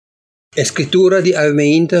Escritura di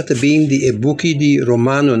avmeinta tabing di ebuki di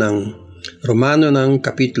Romano ng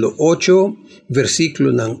kapitulo 8,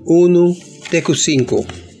 versikulo ng 1 teku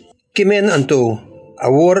 5. Kimen anto,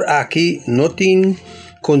 awor aki notin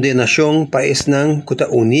kondenasyon paes ng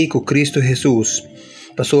kuta uni ku Cristo Jesus.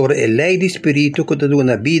 Pasore lei di spiritu kuta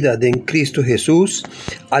na vida den Cristo Jesus,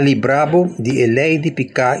 alibrabo di lei di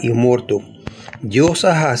pica y morto. Dios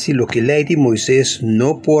ahasi lo que lei di Moisés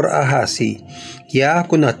no por ahasi, ya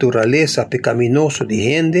con naturaleza pecaminoso di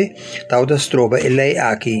gente, taudas trova lei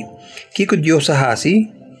aquí. Kiko Dios ahasi,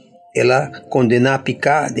 ela condena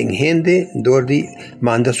pica den gente, dordi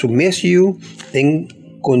manda su mesio en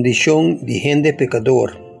condición di gente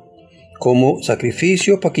pecador, como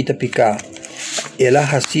sacrificio pa quita pica. Ela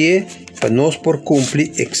hasie pa nos por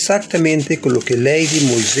cumplir exactamente con lo que lei di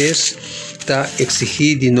Moisés ta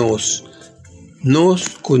exigir di nos. Nos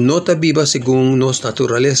con nota viva según nos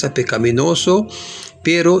naturaleza pecaminoso,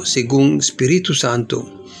 pero según Espíritu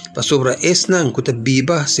Santo. Pasobra esnan kuta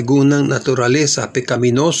viva según ang naturaleza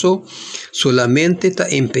pecaminoso, solamente ta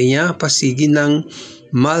empeña pasigi ng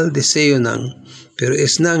mal deseo nang. Pero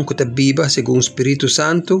esnan kuta viva según Espíritu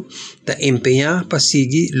Santo, ta empeña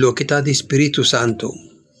pasigi lo que ta de Espíritu Santo.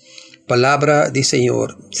 Palabra di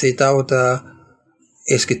Señor. Se ta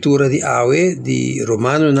Escritura di Awe di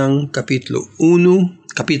Romano ng kapitulo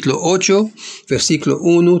 8, versikulo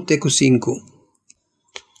 1 teku 5.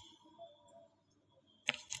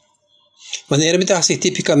 Manera así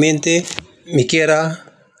típicamente me quiera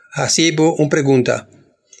haciendo una pregunta.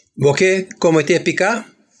 ¿Vos qué comete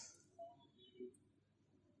pica?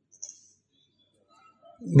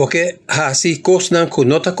 ¿Vos qué así cosnan con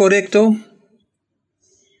nota correcto?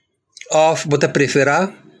 ¿O vos te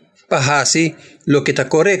preferá para así lo que está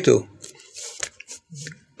correcto?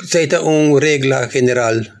 Seita una regla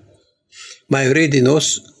general. Mayoría de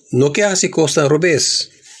nos no que hace cosas al revés.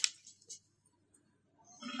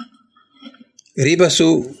 Riba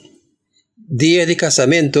su día de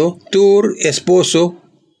casamiento, tu esposo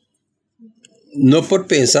no por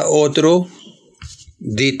pensar otro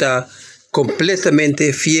dita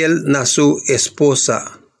completamente fiel a su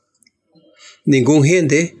esposa. Ningún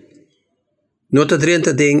gente no te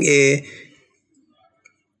renta de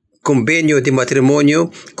convenio de matrimonio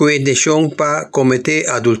con intención para cometer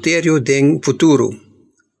adulterio en futuro.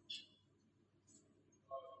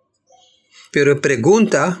 Pero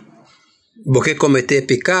pregunta, ¿por qué cometer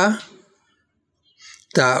pecado?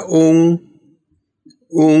 Ta un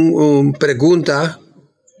pregunta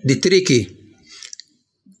de tricky.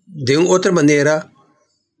 De una otra manera,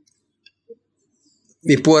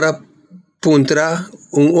 me pueda puntar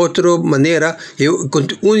una otra manera, y el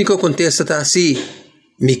único contesta está así.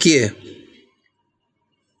 ¿Mi qué?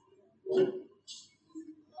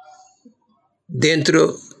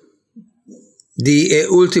 Dentro de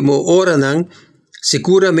último hora,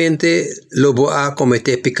 seguramente lo va a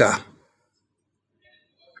cometer pecado.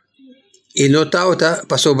 Y no tauta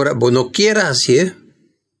pasó por no quiera hacer,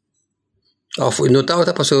 o no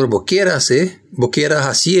tauta pasó por quiera hacer,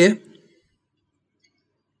 hacer.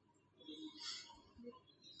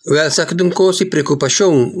 Voy a sacar un cosa y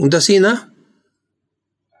preocupación, una sina.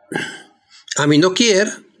 A mí no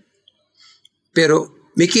quiere, pero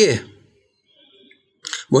me quiere.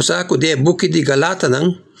 Vos saco de buque de Galata,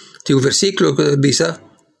 de un versículo que dice,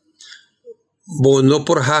 vos no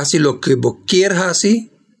por hacer lo que vos quieres hacer.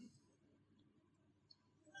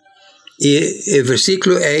 Y el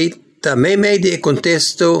versículo es también medio el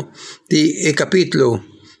contexto del capítulo,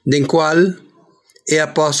 del cual el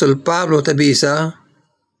apóstol Pablo te dice,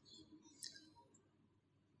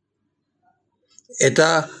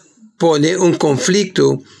 está pone un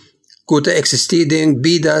conflicto que existe en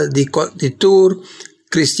vida de tu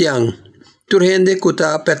cristiano. Tu gente que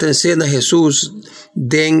pertenece a Jesús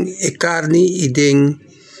den carne y den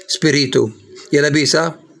espíritu. Y la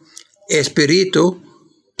visa, espíritu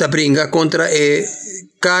te brinca contra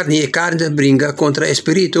carne y carne te brinca contra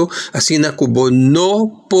espíritu, así que vos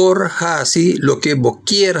no por hacer lo que vos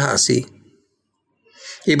quieres hacer.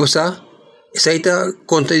 Y vos sabes, esa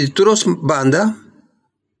contra de todas bandas.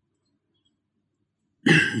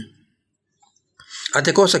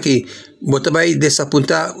 Hasta cosa que vos te vais a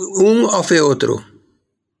desapuntar un o otro.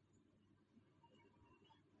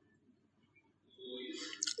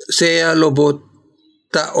 Sea lo vos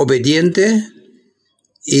está obediente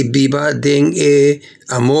y viva en el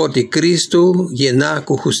amor de Cristo, llena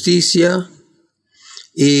con justicia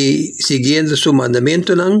y siguiendo su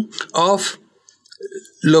mandamiento, o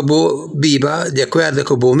lo vos viva de acuerdo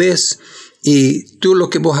con vos mes y tú lo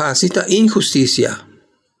que vos haces está injusticia.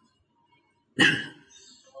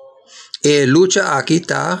 Lucha aquí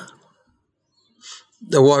está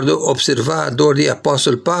de acuerdo observador de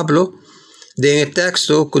apóstol Pablo, de el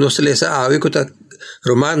texto que nos lê sa awi,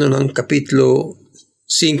 Romano ng capítulo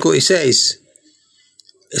 5 y 6.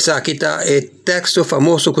 Sa kita texto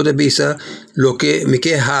famoso ko bisa lo que me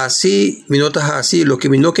que hasi, minota hasi, lo que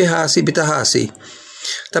me no que hasi, bita hasi.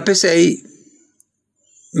 Tapos ay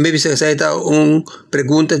me bisa sa ita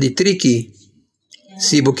pregunta di tricky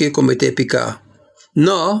si porque comete pica.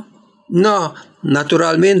 No,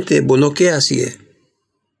 naturalmente bono que así es.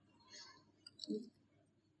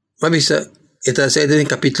 Mabisa esta sa en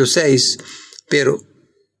capítulo 6, pero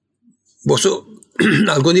vos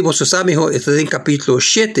algún de vosotros saben, está en capítulo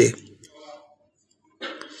 7.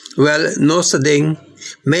 Well, nos den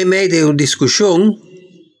me de una discusión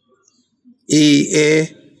y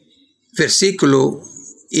versículo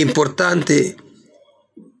importante.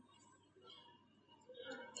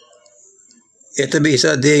 Esta vez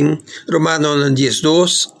en Romanos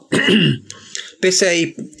 10:2. Pese a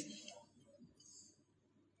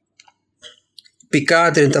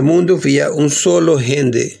picar en el mundo vía un solo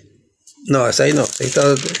gente. No, esa ahí no. Ahí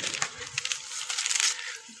está.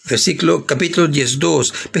 Versículo, capítulo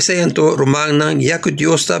 10:2. Pese en todo Romano, ya que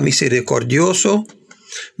Dios está misericordioso,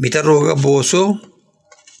 mita roga voso,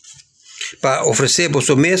 para ofrecer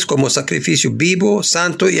vosso mes como sacrificio vivo,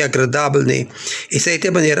 santo y agradable. Esa es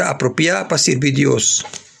la manera apropiada para servir a Dios.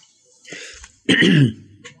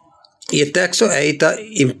 Y el texto ahí está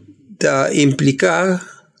implica,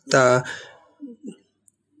 está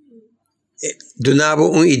donava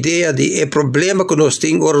una idea de el problema que nos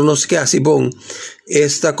tenemos ahora nos que hace bon.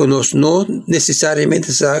 Esta que nos no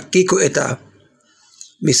necesariamente sa kiko eta.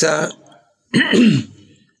 Misa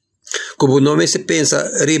como no me se pensa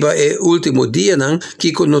arriba el último día nan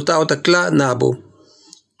kiko notao ta kla nabo.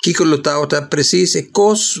 Kiko notao ta preciso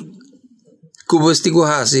cos como estigo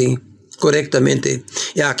así correctamente.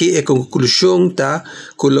 Y aquí la conclusión ta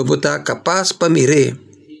que lo bota capaz para mirar.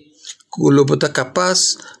 Que lo bota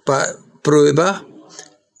capaz para prueba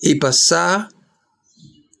y pasar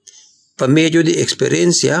por medio de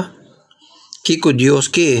experiencia que Dios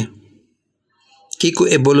que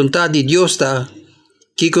es voluntad de Dios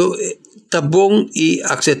que está bon y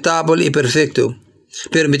aceptable y perfecto.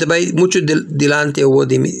 Pero me trae mucho delante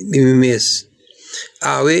de mi mes.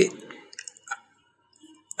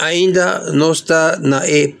 Ainda no está na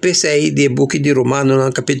PCI de book de Romano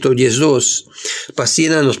en capítulo 10:2.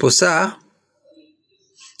 Pasina nos posa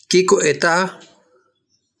Kiko está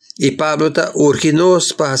y Pablo está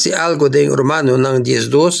urginos para hacer algo de Romano en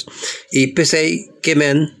 10:2 y pensé que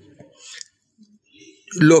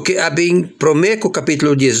lo que habían prometido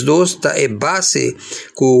capítulo 10:2 está en base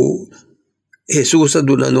que Jesús ha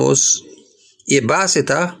dado nos y base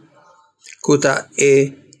está que está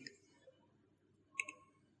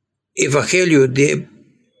evangelio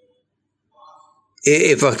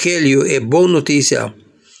es buena noticia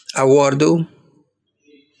aguardo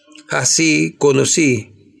así conocí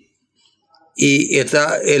y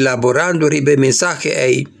está elaborando el mensaje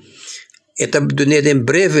ahí. Está donado en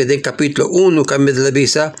breve del capítulo 1 que me la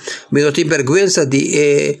visa. Me no tiene vergüenza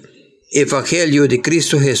de evangelio de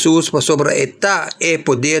Cristo Jesús para sobre el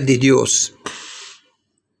poder de Dios.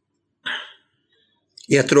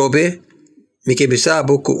 Y a través me que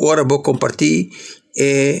sabo que ahora voy a compartir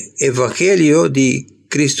el evangelio de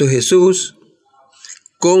Cristo Jesús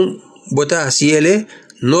con botar a cielo.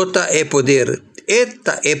 Nota el poder.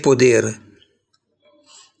 Esta es poder.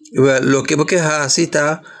 Lo que hace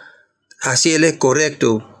está hacerle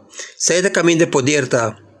correcto. Se el camino de poder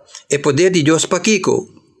está. El poder de Dios para Kiko.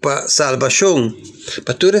 Para salvación.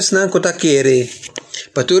 Para tú eres nan kota quiere.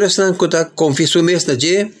 Para tú eres nan kota confieso mes na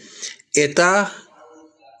je. Esta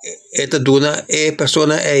duna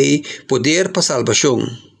persona hay poder para salvación.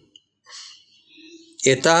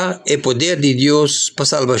 Esta el poder de Dios para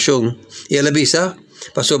salvación. Y él avisa.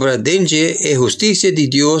 Para sobre danger y justicia de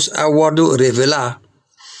Dios aguardo revelar.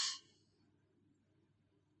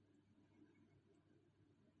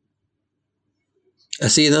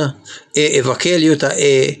 Así, ¿no? El evangelio está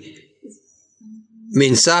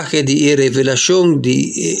mensaje de revelación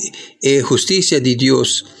de justicia de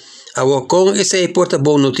Dios. Ahora, con esa porta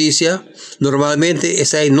buena noticia, normalmente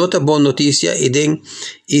esa nota buena noticia y den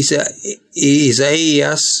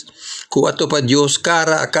Isaías que atopa Dios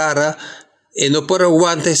cara a cara. Y no puedo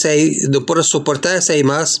aguantar no puedo soportar esa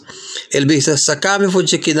más. Él dice, sacame fue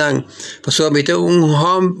chequinan. Pasó meter un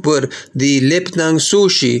hamburger de lepnan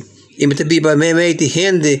sushi. Y me viva me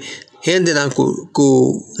de gente nan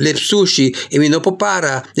ku lep sushi. Y me no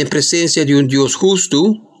para en presencia de un Dios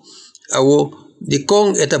justo. Awo de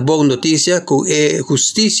con esta buena noticia que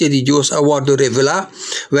justicia de Dios aguardo revelar,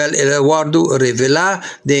 el aguardo revelar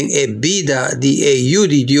de vida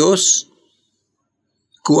de Dios,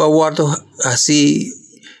 que aguardo así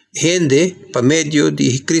gente por medio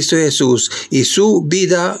de Cristo Jesús y su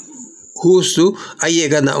vida justo a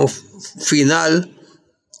llegar a un final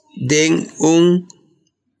de un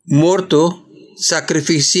muerto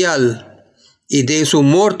sacrificial y de su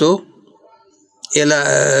muerto él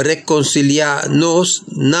reconciliarnos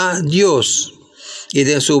a Dios y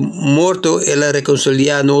de su muerto él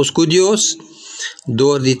reconciliarnos con Dios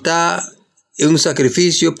donde está un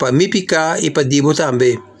sacrificio para mi pecado y para Dios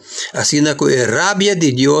también. Así na ko rabia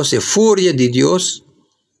de Dios, furia de Dios,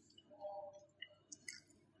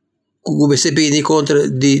 que se viene contra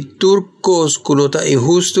de turcos que no está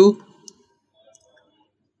injusto,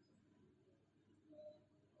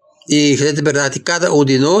 y es verdad cada uno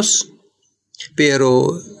de nosotros,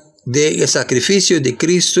 pero del sacrificio de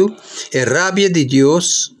Cristo, rabia de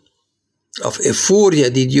Dios, furia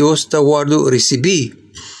de Dios, está guardo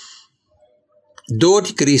recibir, do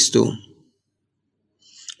de Cristo,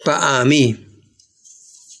 para mí.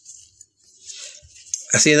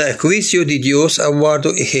 Así el juicio de Dios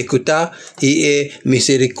aguardo ejecutar y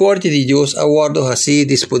misericordia de Dios aguardo así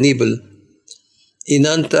disponible. Y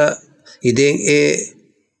nanta y den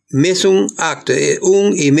mesmo acto,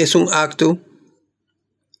 un y mesmo acto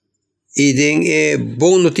y den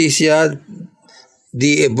buena noticia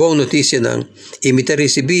de buena noticia nan. Y me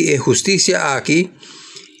recibí justicia aquí.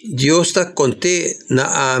 Dios está conté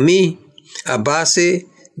na a mí a base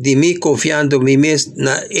de mí confiando mi mes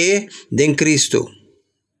na de Cristo.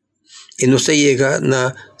 Y no se llega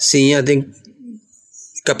na señal de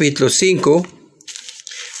capítulo 5,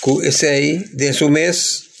 que es ahí de su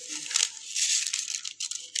mes,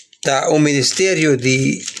 está un ministerio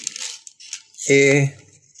de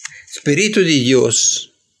Espíritu de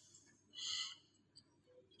Dios.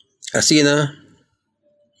 Así na,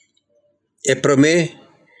 promete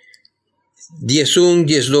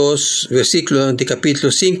 11, 12, versículo de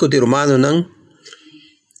capítulo 5 de Romano nan,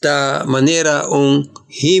 ta manera un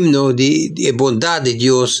himno de bondad de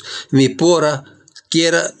Dios, mi pora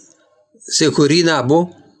quiera securinabo,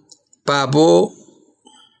 pabo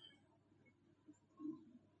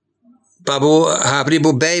abrir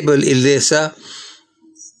a Bíblia e lesa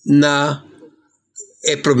na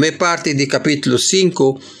primeira parte do capítulo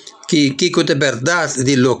 5 que é verdade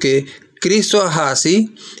de lo que Cristo hace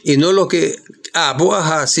e não lo que abo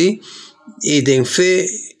hace e de fe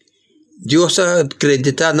Dios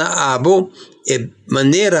acredita na abo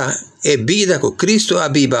maneira vida que Cristo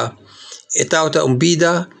aviva é tauta uma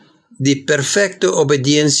vida de perfecta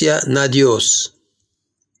obediência na Deus.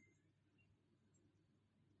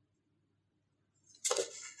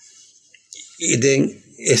 E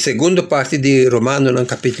a segunda parte de Romano no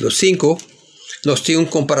capítulo 5 nós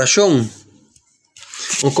temos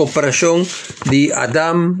uma comparação de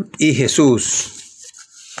Adão e Jesus.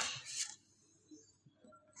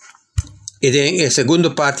 E a segunda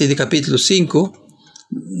parte do capítulo 5,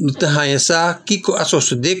 nós temos que a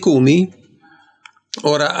sociedade come,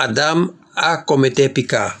 ora Adão a cometer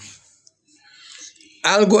pecado.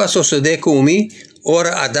 Algo a sociedade come,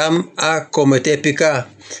 ora Adão a cometer pecado.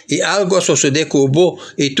 E algo a sociedade cubo,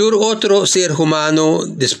 e todo outro ser humano,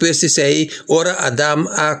 depois de sair, ora Adão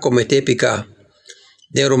a cometer pecado.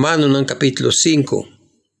 De Romano no capítulo 5.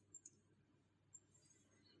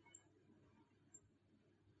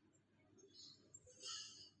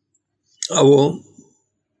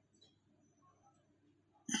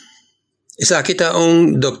 Essa aqui está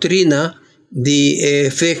uma doutrina de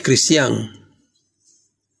fé cristã.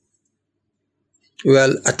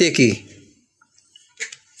 Well, até aqui.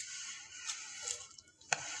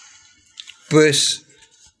 Pues,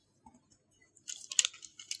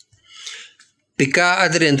 pecar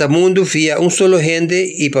adrenta mundo via solo gente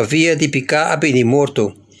e para via de pecar a bem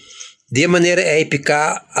morto. De maneira é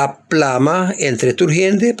pecar a plama entre tur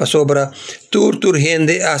gente para sobra tur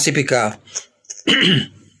gente a se pecar.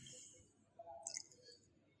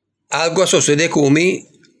 Algo a suceder comigo,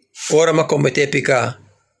 ora ma cometer pecar.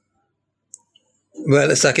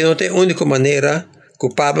 Well, essa aqui não tem única maneira que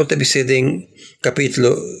Pablo te dice em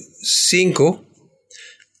capítulo 5,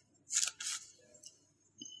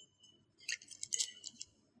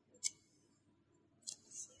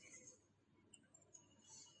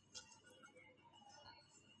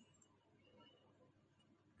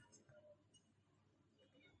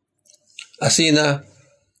 assim na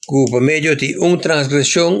por meio de uma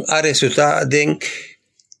transgressão a resultar de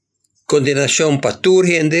condenação para toda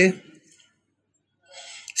gente.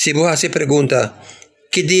 Se você se pergunta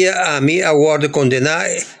que dia a mim aguardo condenar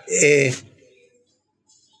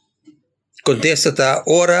Contesta ta,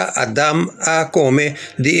 ora Adam a come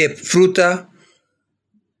di fruta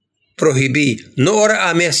prohibí. No ora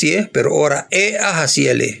ame así, pero ora a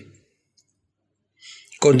haciele.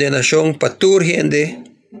 Condenación para turgente,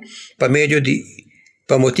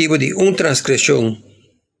 para motivo de una transgresión.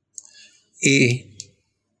 Y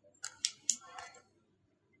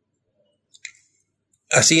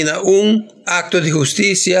así un acto de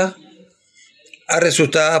justicia a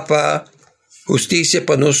resultar para justicia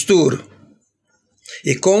para nosotros.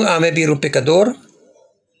 Y con ame vir un pecador,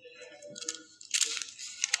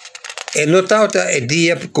 el notauta el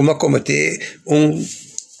día como comete una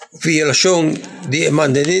violación de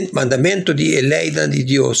mandamiento de la ley de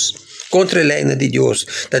Dios, contra la ley de Dios.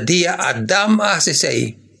 El día Adam hace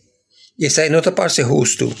así, y esa no te parece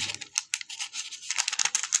justo.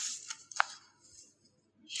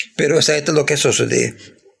 Pero eso es lo que sucede.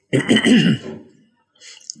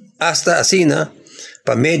 Hasta así,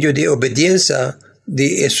 para medio de obediencia,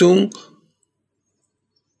 es un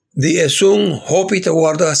hobby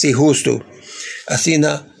guarda así justo. Así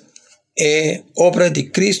obra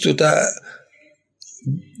de Cristo está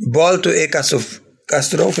volto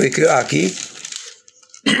catastrófico aquí.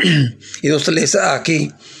 Y nos lees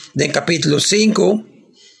aquí, en capítulo 5,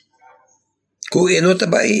 que no está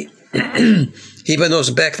ahí, y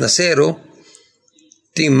vamos back na cero,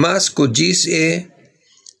 tem más que dice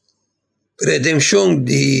redención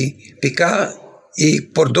de pecado y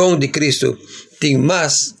perdón de Cristo. Tem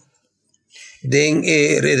más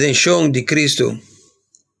de redención de Cristo.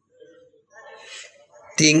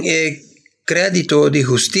 Tem crédito de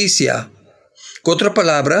justicia. Con otra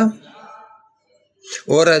palabra,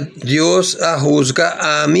 ahora Dios a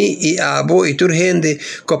juzga a mí y a vos y tu gente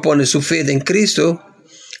que pone su fe en Cristo.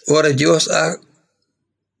 Ahora Dios a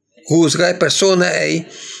juzga a persona y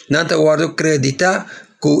no te guardo acredita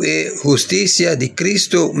que es justicia de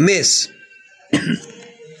Cristo mes.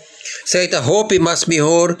 Se está hopi más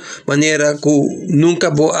mejor manera que nunca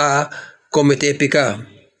voy a cometer pecado.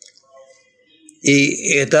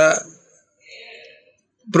 Y esta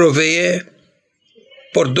provee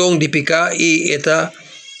perdón de pecado y esta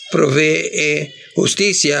provee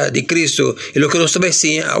justicia de Cristo. Y lo que nos está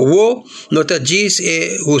diciendo, no te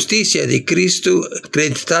dice justicia de Cristo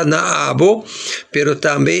acreditada na abo, pero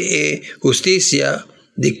también es justicia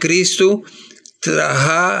de Cristo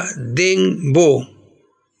trabaja den bo.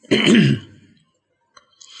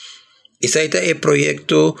 Ese es el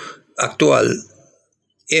proyecto actual.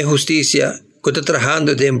 Es justicia que está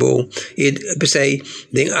trabajando den bo. Y pensé,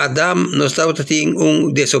 den Adam no estaba teniendo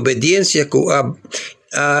una desobediencia que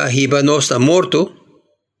a no está muerto.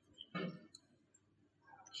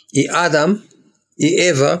 Y Adam y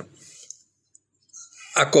Eva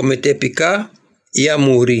a cometer pecado y a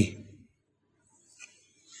morir.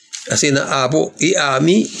 Así na abo y a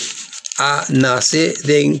mí a nace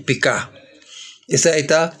de pecado. Esa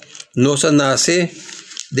está nos nace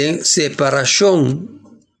de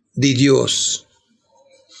separación de Dios.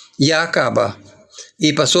 Ya acaba.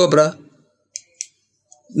 Y para sobra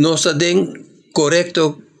nos den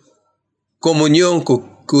correcto comunión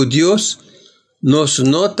con Dios, nos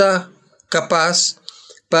nota capaz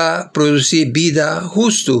para producir vida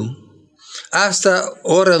justo. Hasta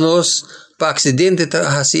ahora nos para accidente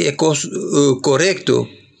así es correcto.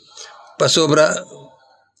 Para sobra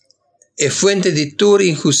es fuente de toda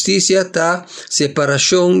injusticia ta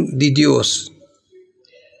separación de Dios.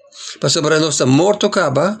 Para sobra no está muerto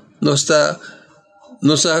acaba, no está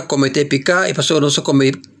cometer pecado y para sobra no está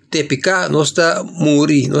cometer pecado, no está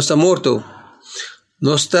morir, no está muerto,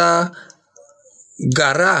 no está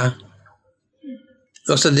garra,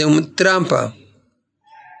 no está de una trampa.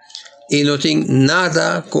 Y no tiene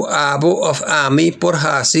nada que abo of ami por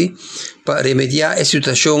hasi para remediar esa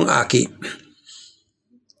situación aquí.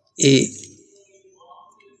 Y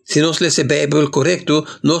si nos lees el Bible correcto,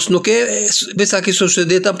 no que ves aquí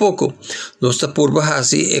sucede tampoco. No está por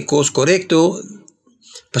hasi es correcto,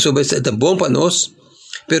 pasó a ser bom para nos,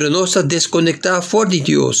 pero no está desconectado fuera de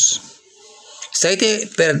Dios. Ese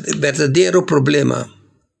es el verdadero problema.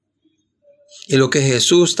 Y lo que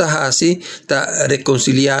Jesús está haciendo, está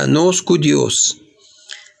reconciliarnos con Dios.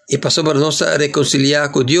 Y pasó para nos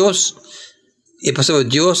reconciliar con Dios. Y pasó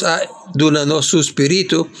Dios a darnos su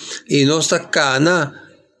espíritu. Y nos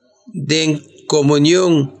cana de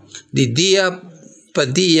comunión de día para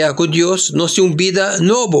día con Dios. Nos una vida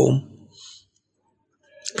nueva.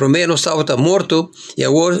 Primero nos estaba muerto. Y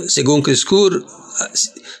ahora, según la Escritura,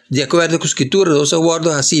 de acuerdo con la Escritura, nos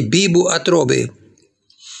aguarda así vivo a trove.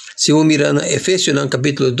 Si uno mira en Efesios, en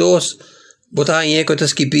capítulo 2, botar en eco está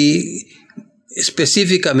escrito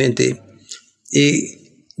específicamente.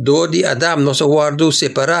 Y dor de Adam nos aguardó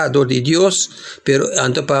separado de Dios, pero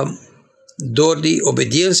anto pa dor de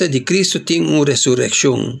obediencia de Cristo tiene una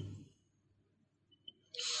resurrección.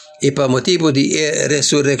 Y para motivo de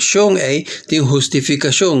resurrección tiene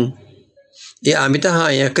justificación. Y a mitad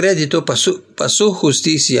haya crédito para su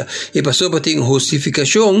justicia. Y para su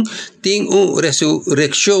justificación tiene una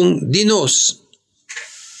resurrección de nos.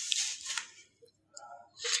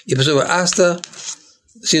 Y por eso hasta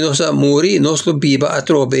si nos morir, nos lo viva a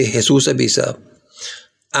través de Jesús avisa.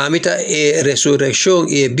 A mitad de resurrección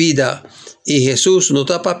y vida. Y Jesús no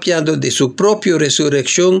está papiando de su propia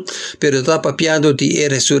resurrección, pero está papiando de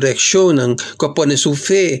resurrección que pone su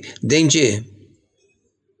fe dentro.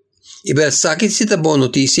 Y ver, aquí está buena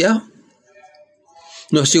noticia.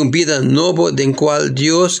 Nos tiene una vida nueva en cual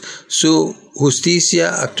Dios su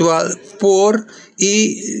justicia actual por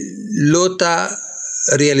y lo está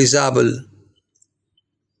realizable.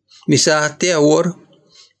 Misa te ahora.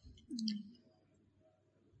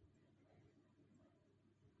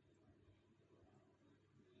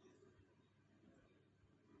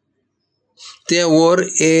 Te ahora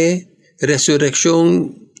es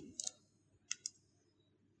resurrección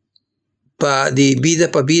de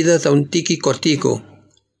vida para vida, está un tiki cortico.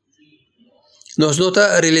 Nos no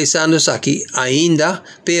está realizando aquí ainda,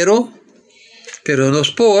 pero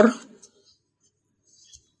nos por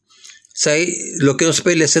lo que nos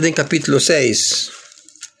puede leer en capítulo 6.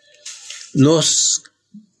 Nos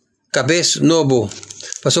cabeza nuevo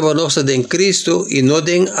pasó por nosotros en Cristo y no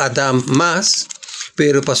en Adán más,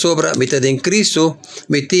 pero pasó por mitad en Cristo,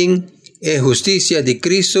 metin justicia de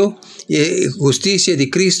Cristo, y justicia de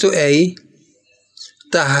Cristo es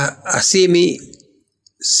así mi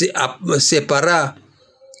separar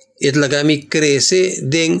y la crece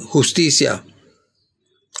de justicia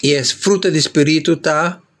y es fruto del Espíritu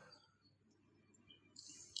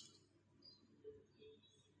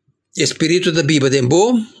Espíritu de vida de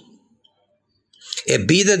bo e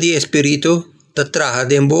vida de Espíritu te traja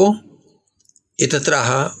de bo e te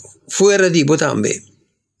traja fuera de bo también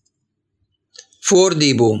fuera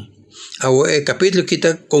de bo. Ahora el capítulo que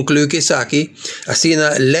te concluye que es aquí, así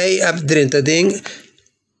na ley abdrenta den,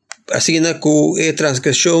 así na cu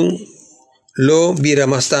transgresión lo vira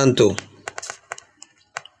más tanto.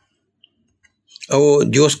 Ahora,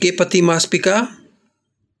 Dios que para ti más pica?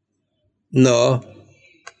 No.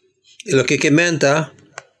 Lo que comenta,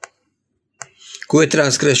 cu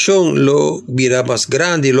transgresión lo vira más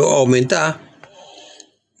grande, lo aumenta,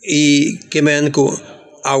 y que men cu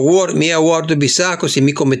mi aguardo bisaco si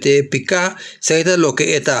mi comete pica, se lo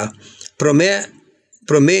que está. Prome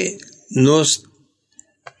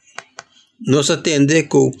nos atende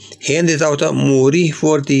que gente tauta morir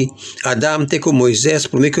fuerte Adam te con Moisés,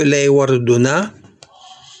 prome que lei aguardo dona,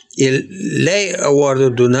 el lei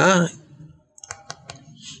aguardo dona,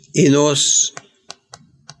 y nos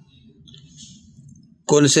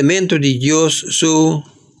conocimiento de Dios, su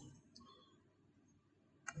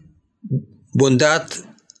bondad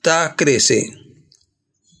crece.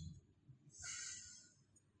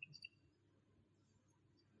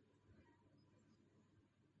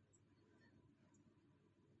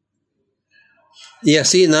 Y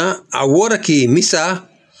así ahora que misa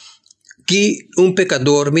que un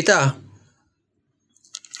pecador mita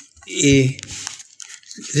y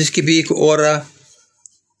es que vi que ahora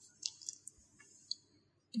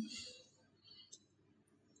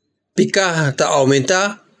pica está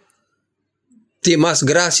aumenta. Tiene más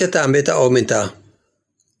gracia también está aumenta.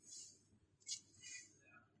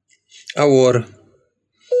 Ahora,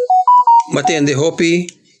 matende hopi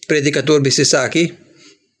predicador bisesaki,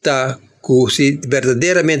 ta si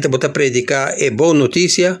verdaderamente bota predicar es buena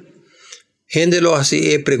noticia, gente lo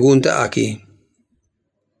hace pregunta aquí.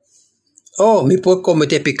 Oh, me puedo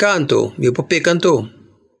cometer picanto, me puedo pecanto.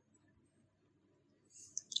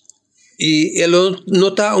 Y él no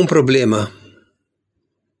está un problema.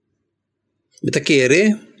 ¿Me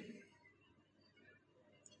quiere?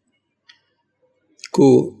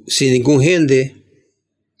 Que si ningún gente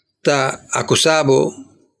está acusado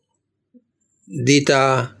de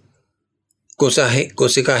estar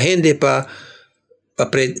conseja gente para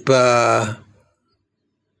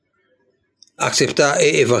aceptar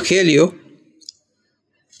el evangelio,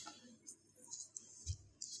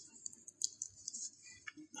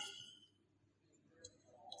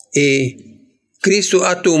 y Cristo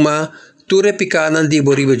atoma tu repicana de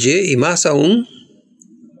boribaje y más aún,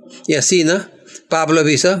 y así, Pablo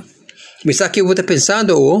avisa, me está que vos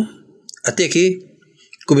pensando, hasta que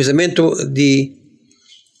comenzamiento de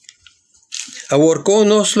ahora con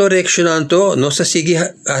nos lo reaccionando, nos sigue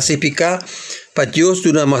a picar para Dios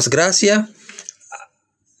de una más gracia,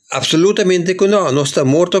 absolutamente que no está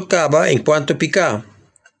muerto acaba en cuanto pica.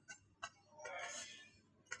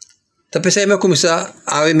 Pensamos começar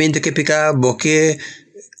obviamente que pica porque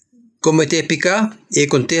comete pica e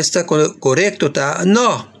contesta correcto tá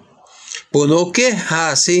no. Pono que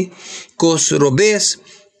hasi cos robes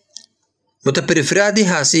bota preferade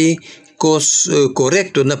hasi cos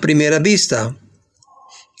correcto na primeira vista.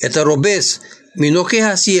 Eta robes mino que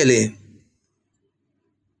hasi ele.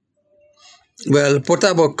 Well,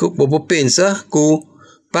 portavo bobo pensa que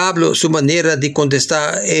Pablo su maneira de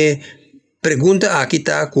contestar pregunta aqui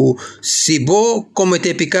tá que se bo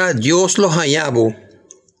comete pecado Deus lo hanyabo.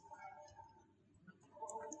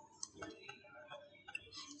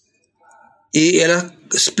 E ela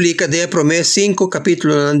explica de promessa 5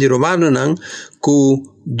 capítulo de Romano que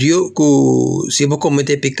se bo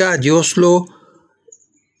comete pecado Deus lo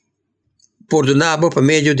perdonava por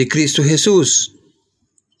meio de Cristo Jesus.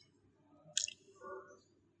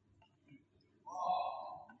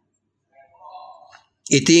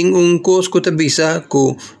 E tem coisa que avisa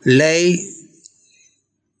que lei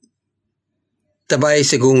também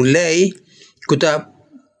segundo lei que está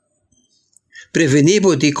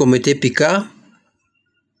prevenido de cometer pecado.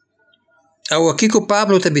 Agora aqui que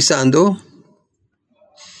Pablo está avisando,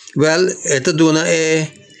 esta dona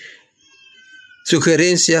é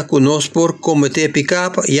sugerência que nós por cometer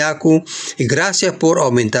pecado e a graça por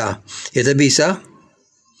aumentar. Ele avisa,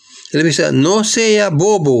 não seja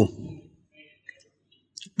bobo.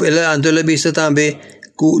 Ela ando la vista também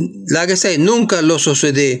que lá que sei nunca lo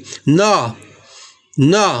sucede. No.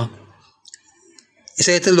 Isso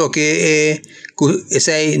é lo que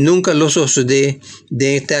sei nunca lo sucede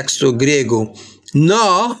de texto grego.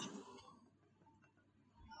 No.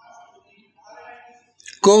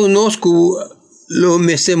 Conosco lo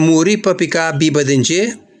me se muri para picar biba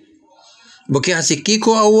denje. Porque assim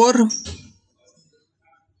Kiko awor.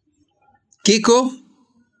 Kiko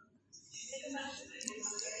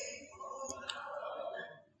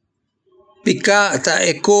pica ta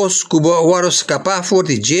ecos cubo awaros capa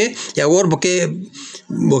forte je e agora porque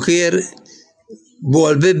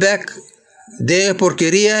volve back de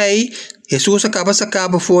porqueria aí Jesus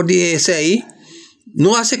acaba forte esse aí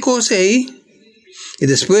não hace coisa aí e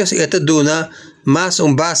depois esta dona mas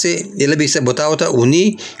base ele bisa botauta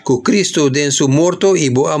uni com Cristo den su morto e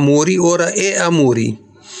bo amori ora e amori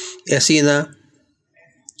e assim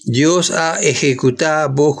Deus a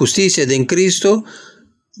ejecutado justicia en Cristo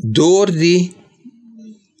dor de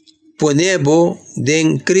ponebo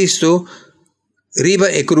den Cristo riba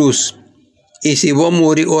e cruz. E se vou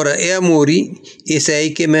morrer ora é a morrer, e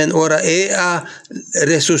sei que men ora é a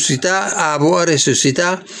ressuscitar, a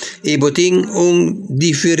ressuscitar, e botin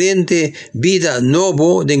diferente vida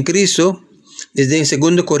novo den Cristo. Desde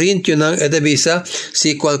en 2 Corintios esta avisa,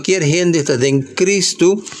 si cualquier gente está en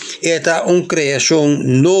Cristo, está una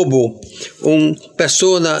creación nueva, una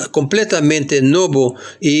persona completamente nueva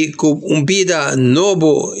y con una vida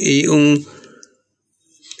nueva y un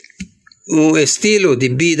estilo de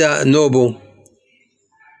vida nuevo.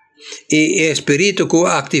 Y el espíritu que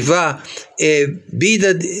activa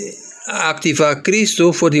vida activa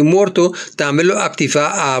Cristo por de muerto, también lo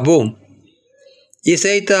activa a vos. E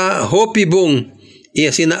aceita hopi bom e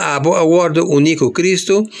assim abo aguardo único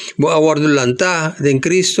Cristo, bo aguardo lanta den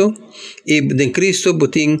Cristo e den Cristo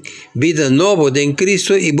botin vida novo den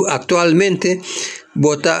Cristo e actualmente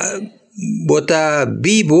bota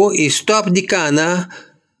vivo e stop de cana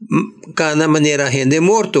maneira gente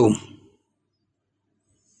morto.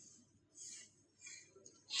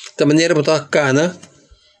 Da maneira bota cana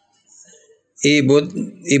e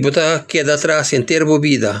bota queda atrás em termo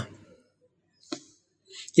vida.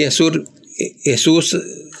 Jesús,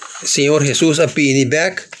 Señor Jesús a pini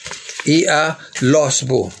back y a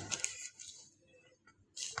losbo.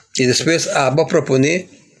 Y después Abba propone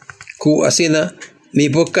que así mi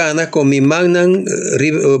bocana con mi magnan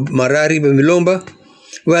marari mi lomba.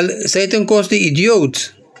 Well, c'est un coste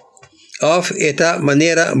idiot. Of esta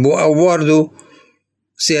manera bo aguardo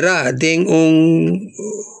será den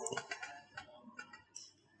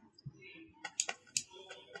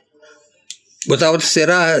botava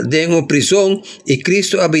será de uma prisão e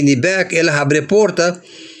Cristo abre back ela abre porta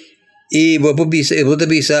e vou bisa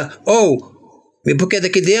me porque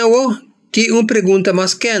daqui dentro tem uma pergunta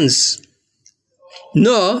mais quentes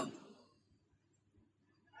não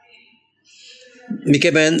me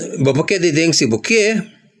que bem vou porque de dentro se porque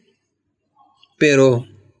pero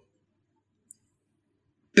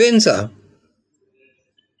pensa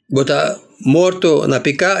bota morto na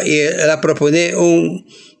pica e ela propõe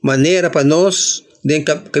maneira para nós, em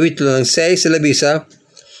capítulo 6, ela avisa,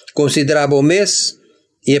 considerava o mês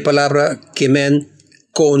e a palavra que men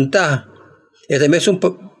conta. Esta mesma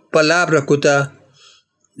palavra que está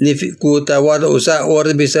usar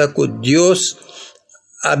ora bisa que Deus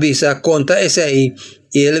avisa conta esse aí.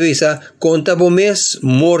 E ele avisa conta bom mês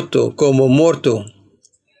morto, como morto.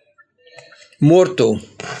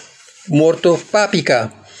 Morto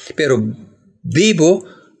pápica, pero vivo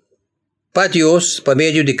para Dios, para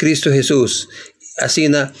medio de Cristo Jesús. Así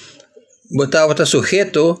na, botava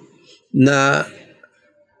sujeto na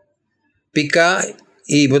picar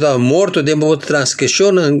y botava morto de uma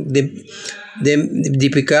transgressão de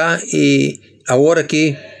picar y ahora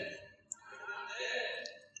que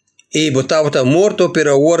y botava morto,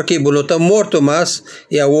 pero ahora que não está morto mais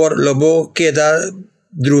e agora lobo queda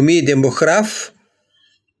dormir de graf.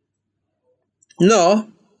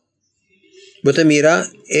 No, bota mira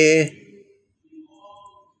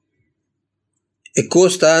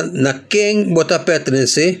costa na quem bota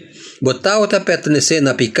pertence, bota pertence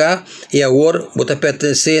na picar e agora bota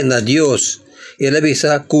pertence na Deus. Ele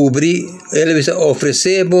avisa cobrir, ele avisa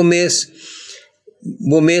oferecer bom mês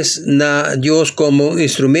na Deus como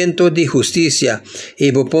instrumento de justiça.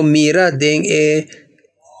 E vou mira den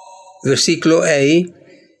versículo aí,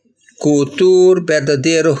 cultura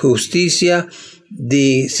verdadeira justiça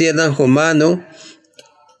de cidadão romano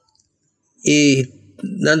e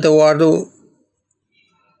não guardo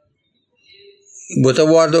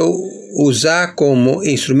usar como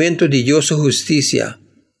instrumento de Deus justiça.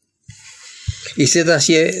 E se dá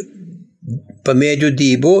para meio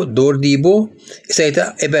dibo, se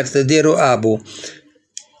é verdadeiro abo.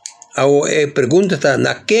 A pergunta está,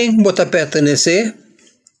 na quem você pertence?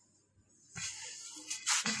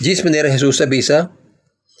 De maneira Jesus avisa,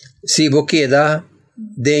 se você queda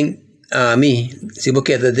den a mim, se você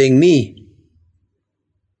queda den mim,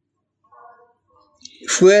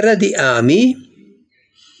 fuera de a mim,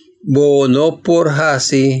 vou não por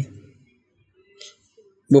hasi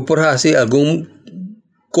algum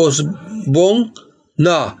coisa bom,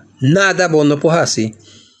 não, nada bom não por hasi.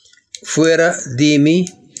 Fuera de mim,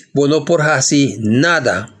 vou não por hasi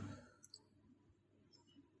nada.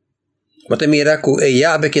 Bota mira que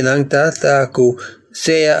Yahweh que não está que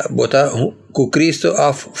seja bota com Cristo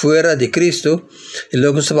fuera de Cristo e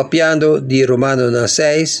logo está papiando de Romanos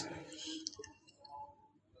 6.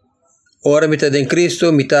 Ora me está em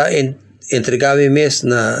Cristo, me está entregado mes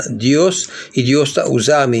na Deus e Deus está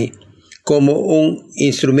usando como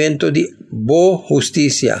instrumento de boa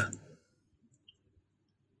justiça.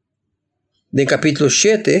 No capítulo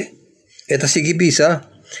 7, esta sigue bisa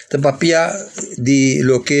te papia de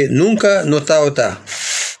lo que nunca notaba.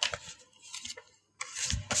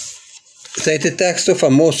 Este texto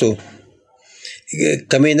famoso,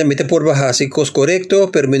 camina me te por bajar, cos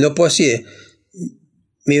correcto, pero me no puedo hacer,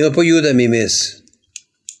 me no puedo ayudar a mí mes.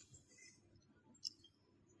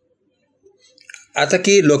 Hasta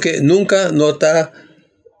aquí lo que nunca nota,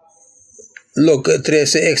 lo que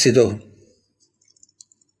 13 éxito.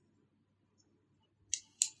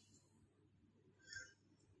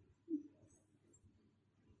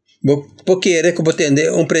 Porque eres como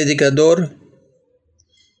tiene un predicador,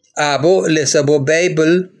 abo les abo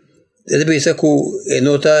Bible, debe pensar que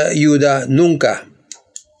no te ayuda nunca.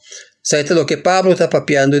 ¿Sabes lo que Pablo está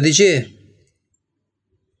papiando dice?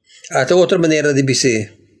 Hasta otra manera de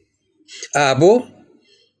decir. Abo,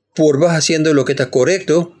 purba haciendo lo que está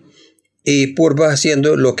correcto y purba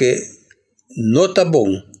haciendo lo que no está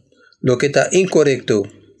bon, lo que está incorrecto,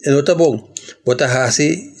 no está bon. Vos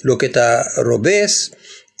así lo que está robés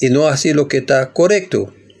y no así lo que está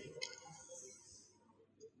correcto.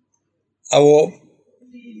 O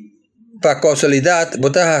para casualidad,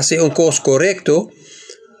 vos así un cosa correcto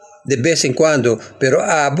de vez en cuando, pero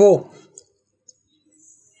abo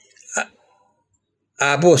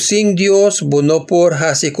sin Dios, vos no por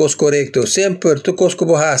hacer cosas correcto. Siempre tu cosa que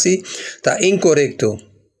vos haces está incorrecto.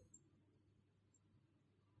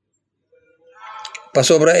 Para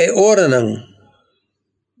sobre oranan.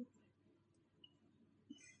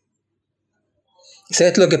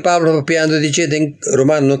 ¿Sabes lo que Pablo papiando dice en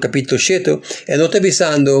Romanos capítulo 7? E no está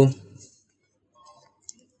avisando.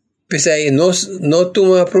 Pues ahí no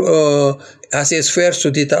toma hace esfuerzo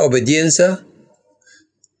de esta obediencia.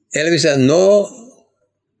 Él avisa no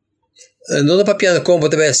está papiando como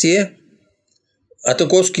te va a decir. A tu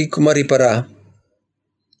cosa que como reparar.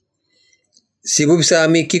 Si vos avisa a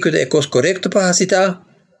mí que es cosa correcta para hacer,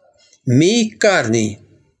 mi carne.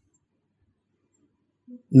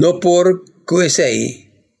 No por que es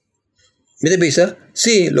ahí. ¿Me avisa?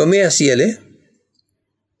 Sí, lo me hacía,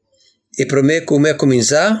 y prometo que me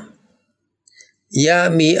comenzar. Ya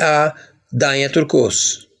me ha dañado tu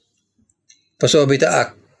cosa. Pasó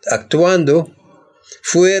ahorita actuando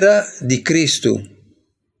fuera de Cristo.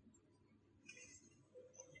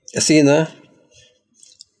 Así na,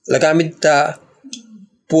 la gamit ta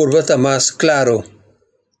purva ta más claro.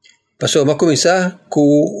 Pasó a comenzar con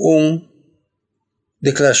una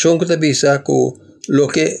declaración que te avisa que lo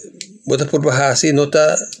que vota por bajar así no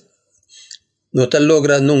te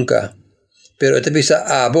logra nunca. Pero te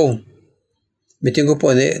avisa abo. Me tengo que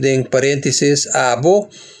poner en paréntesis abo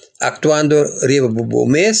actuando arriba de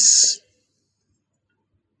mes.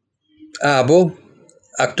 Abo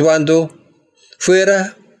actuando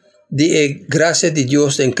fuera de gracia de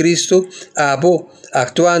Dios en Cristo. Abo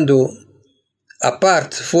actuando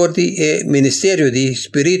aparte fuera del ministerio de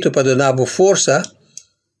Espíritu para donar fuerza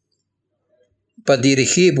para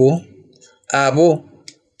dirigirlo. Abo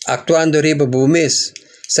actuando arriba de mes.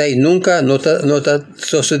 Sai nunca nota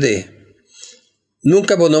sucede.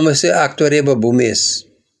 Nunca vamos se actuar arriba de mes.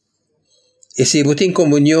 Y si vos en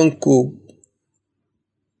comunión con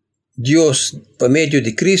Dios por medio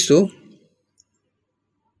de Cristo,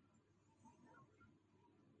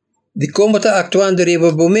 de cómo está actuando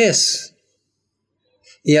arriba de mes.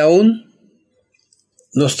 Y aún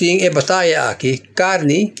nos tiene batalla aquí.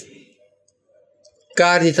 Carne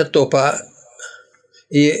está topa.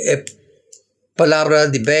 Y palabra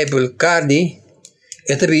de Biblia, carne,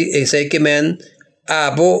 es que men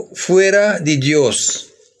abo fuera de Dios.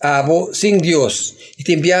 Abo sin Dios. Y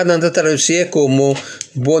te envían a traducir como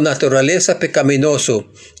naturaleza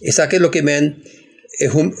pecaminoso. Es aquello que men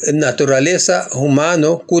es naturaleza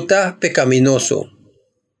humano cuta pecaminoso.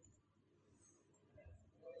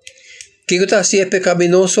 ¿Qué está si es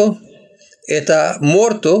pecaminoso? Está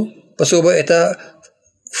muerto, pasó está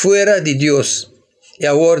fuera de Dios. Y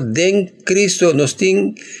ahora en Cristo nos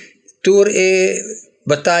tiene toda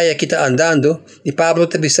batalla que está andando. Y Pablo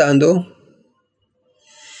está avisando.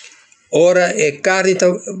 Ahora carne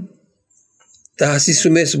está así su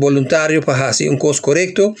mes voluntario para hacer un cosa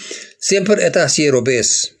correcto. Siempre está así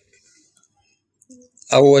robes.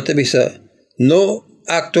 Ahora te avisa. No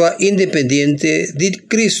actúa independiente de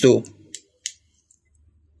Cristo.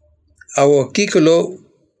 Ahora ¿qué lo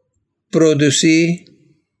produce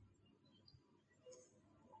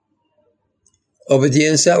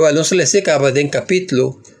obediencia? Bueno, no se les acaba en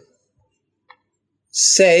capítulo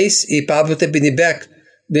 6 y Pablo te viene back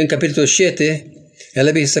en capítulo 7. Él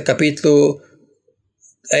avisa capítulo,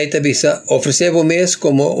 ahí te avisa, ofrecemos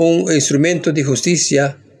como un instrumento de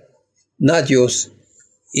justicia a Dios.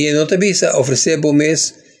 Y no te avisa,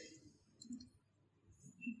 ofrecemos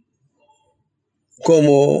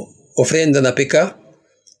como ofrenda na peca,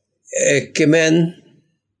 que men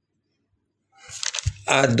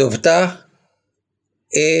adopta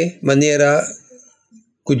manera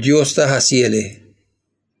que Dios está haciendo.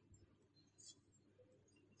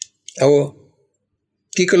 Ahora,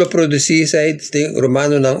 ¿qué lo producís ahí en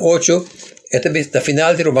Romanos 8? Esta vez, la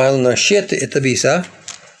final de Romanos 7, esta vez,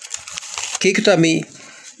 ¿qué está mi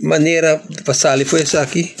manera de pasarle fue esa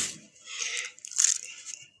aquí?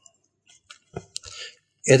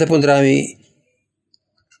 Esta pondrá mi,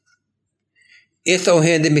 esta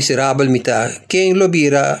gente miserable mitad. ¿Quién lo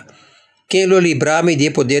librarme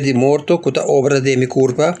del poder de muerto con la obra de mi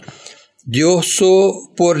culpa? Dios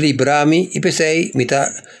por librarme y pensé mitad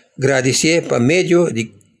agradecer por medio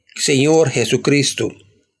de Señor Jesucristo.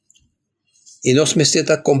 Y nos me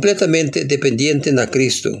sienta completamente dependiente de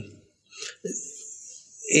Cristo.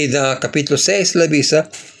 Y en el capítulo 6 la avisa,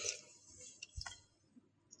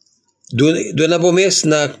 donamos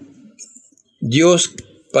a Dios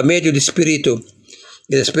por medio del Espíritu.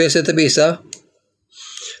 Y después se te avisa,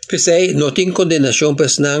 pensé, no tiene condenación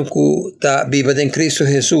personal que está viva en Cristo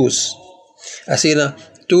Jesús. Así que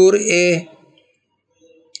tú es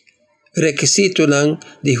requisito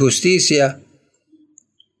de justicia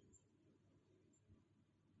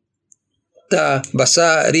está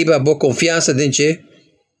basada arriba de confianza en che.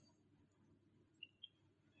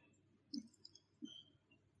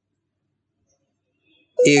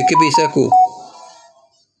 Y qué pasa que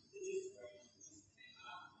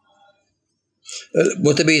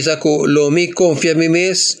vos te pasa que lo mi confía en mí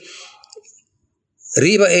mes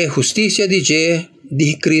arriba es justicia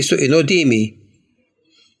de Cristo y no de mí.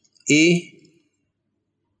 Y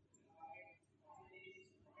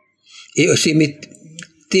si me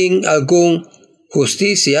tiene alguna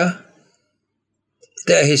justicia,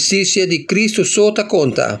 la justicia de Cristo sota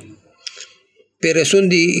conta. Pero es un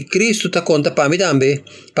de Cristo ta conta para mí también.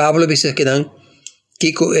 Pablo dice que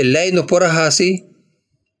el ley no puede hacer,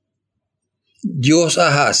 Dios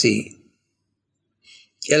hace.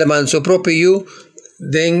 El manso propio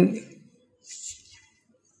den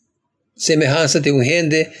semejanza de un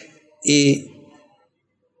gente y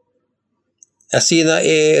así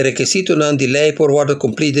es requisito de ley por guardar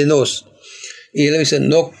cumplir de nos. Y él dice,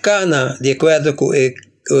 no cana de acuerdo con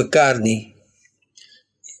la carne.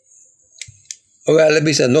 O él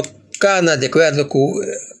dice, no cana de acuerdo con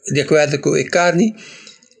la carne.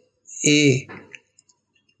 Y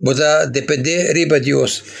va a depender de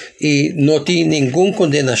Dios. Y no tiene ninguna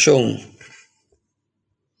condenación.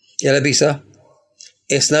 Y él dice,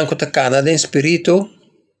 es una cana de espíritu.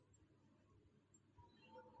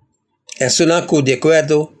 Es una de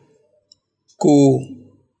acuerdo con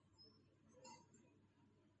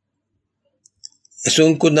es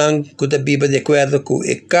un que vive de acuerdo con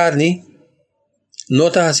la carne, no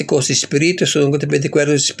está así con el espíritu, es un que vive de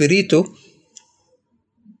acuerdo con el espíritu,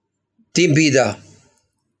 tiene vida.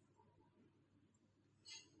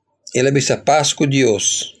 Él avisa paz con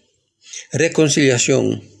Dios,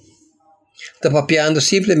 reconciliación. Está papeando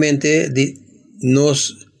simplemente de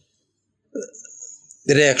nos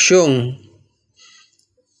reacción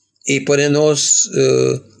y ponernos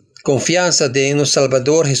confianza en nuestro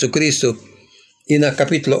Salvador Jesucristo. Y en el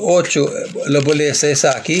capítulo 8, lo voy a leer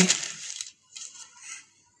aquí.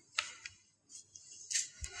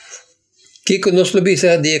 ¿Qué nos lo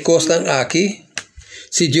dice de cosas aquí?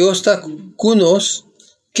 Si Dios está con nosotros,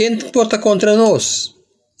 ¿quién importa contra nosotros?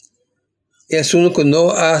 Es uno que no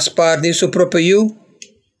hace parte de su propio yo.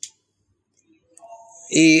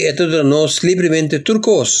 Y esto nos libremente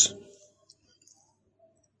turcos.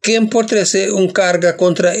 ¿Quién podría ser un carga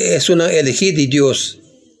contra es una elegida de Dios?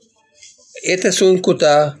 Este es un que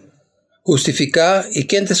está justificado y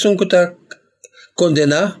quién es un que está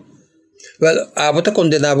condenado. Bueno, ahora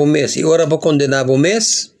condenado un mes y ahora voy condenado un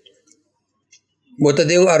mes. Voy a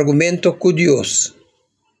dar un argumento con Dios.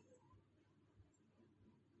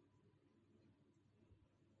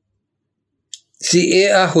 Si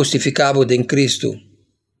Él ha justificado en Cristo,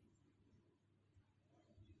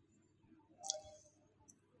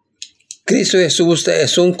 Cristo Jesús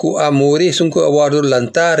es un que ha muerto, es un que ha guardado el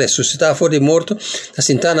altar, resucitado fuera de muerto, la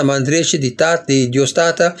sentada a mano derecha de Dios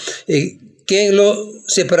Tata, y quien lo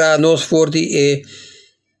separa nos fuera de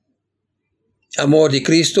amor de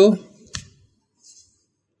Cristo.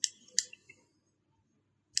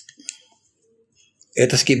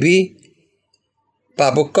 Esto es que vi,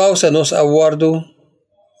 para causa nos ha guardado,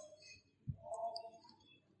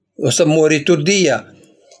 nos ha muerto todo el día,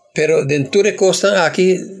 pero dentro de cosas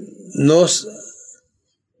aquí, nos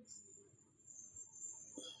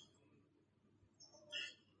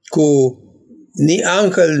ni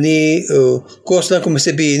ángel ni cosa como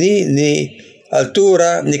se ve ni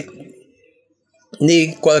altura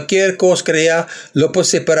ni cualquier cosa crea lo puede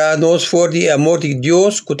separarnos por el amor de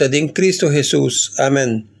Dios que está en Cristo Jesús.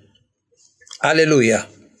 Amén. Aleluya.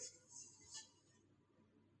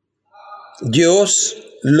 Dios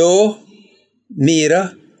lo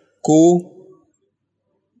mira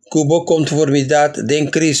como conformidad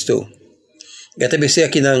en Cristo. Ya te decía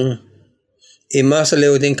aquí en más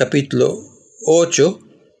leo en capítulo 8,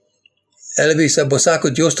 él dice,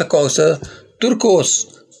 que Dios está causa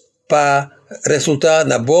turcos para resultar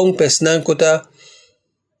na bom persona que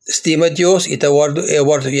estima Dios y te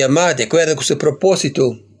guarda llamar de acuerdo con su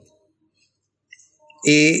propósito.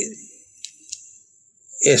 Y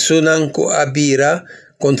es una habira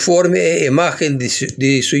conforme a la imagen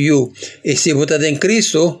de su yo. Y si vota en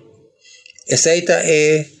Cristo, esa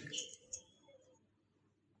es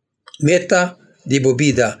meta de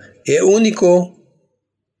vida. El único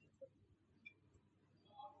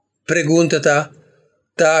pregunta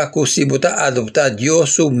está que si vota adoptar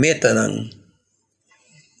Dios su meta.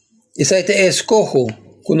 Esa es escojo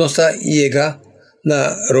que nos llega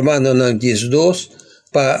na Romano 10:2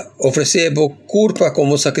 para ofrecer culpa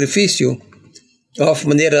como sacrificio. De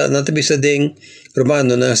maneira, não te bisa em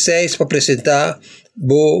Romano 6 para apresentar a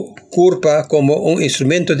culpa como um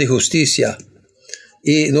instrumento de justiça.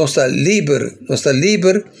 E nós está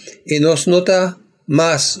livre e nós não está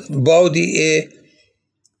mais baude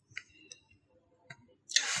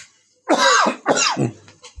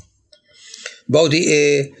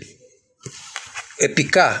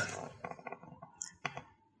picar.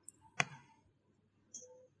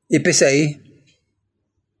 E pensa aí,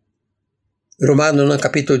 Romano no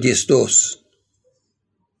capítulo 10:2.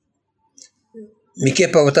 Me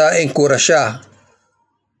quer para encorajar.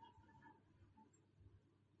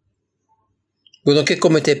 Quando que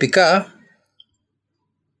cometer pecar,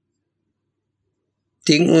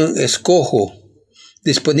 tem escojo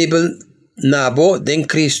disponível na voz de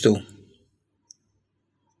Cristo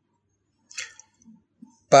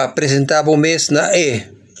para apresentar o mês na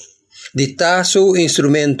de su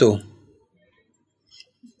instrumento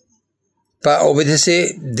para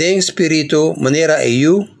obedecer de espíritu manera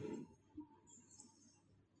eu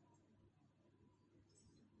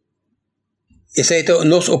esa ito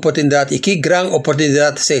nos oportunidad, y qué gran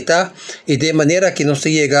oportunidad se está, y de manera que nos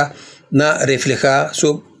llega a reflejar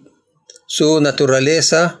su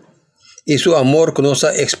naturaleza y su amor con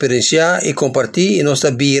nuestra experiencia y compartir en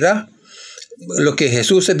nuestra vida lo que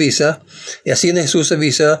Jesús avisa. Y así Jesús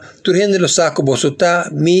avisa, tú gente lo saco, vos está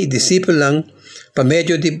mi discípulo para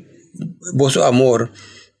medio de vuestro amor.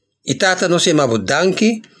 Y tata nos llamamos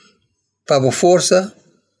danke para vuestra fuerza.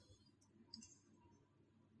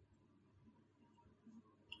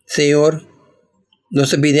 Señor,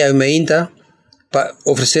 nos viene a meinta para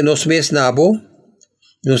ofrecernos mes nabo,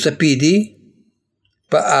 nos pide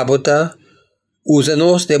para abota,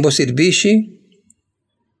 usa-nos de bom serviço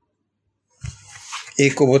e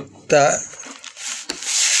como está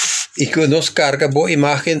e que nos carga boa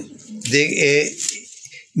imagem de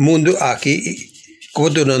mundo aqui como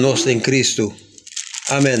nos em Cristo.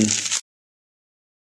 Amém.